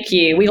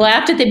you. We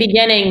laughed at the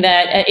beginning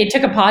that it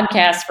took a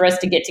podcast for us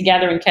to get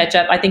together and catch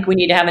up. I think we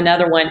need to have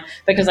another one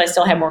because I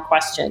still have more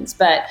questions.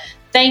 But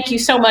thank you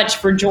so much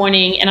for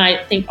joining. And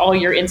I think all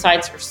your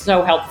insights are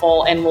so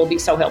helpful and will be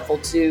so helpful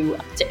to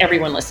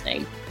everyone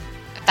listening.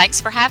 Thanks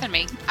for having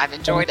me. I've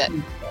enjoyed it.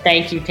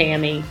 Thank you,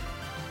 Tammy.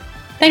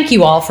 Thank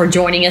you all for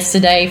joining us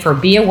today for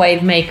Be a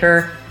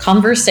Wavemaker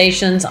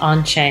Conversations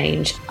on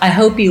Change. I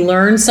hope you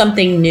learned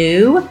something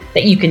new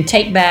that you can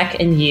take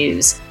back and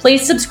use.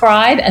 Please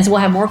subscribe as we'll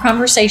have more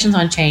conversations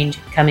on change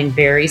coming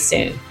very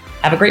soon.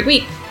 Have a great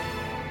week.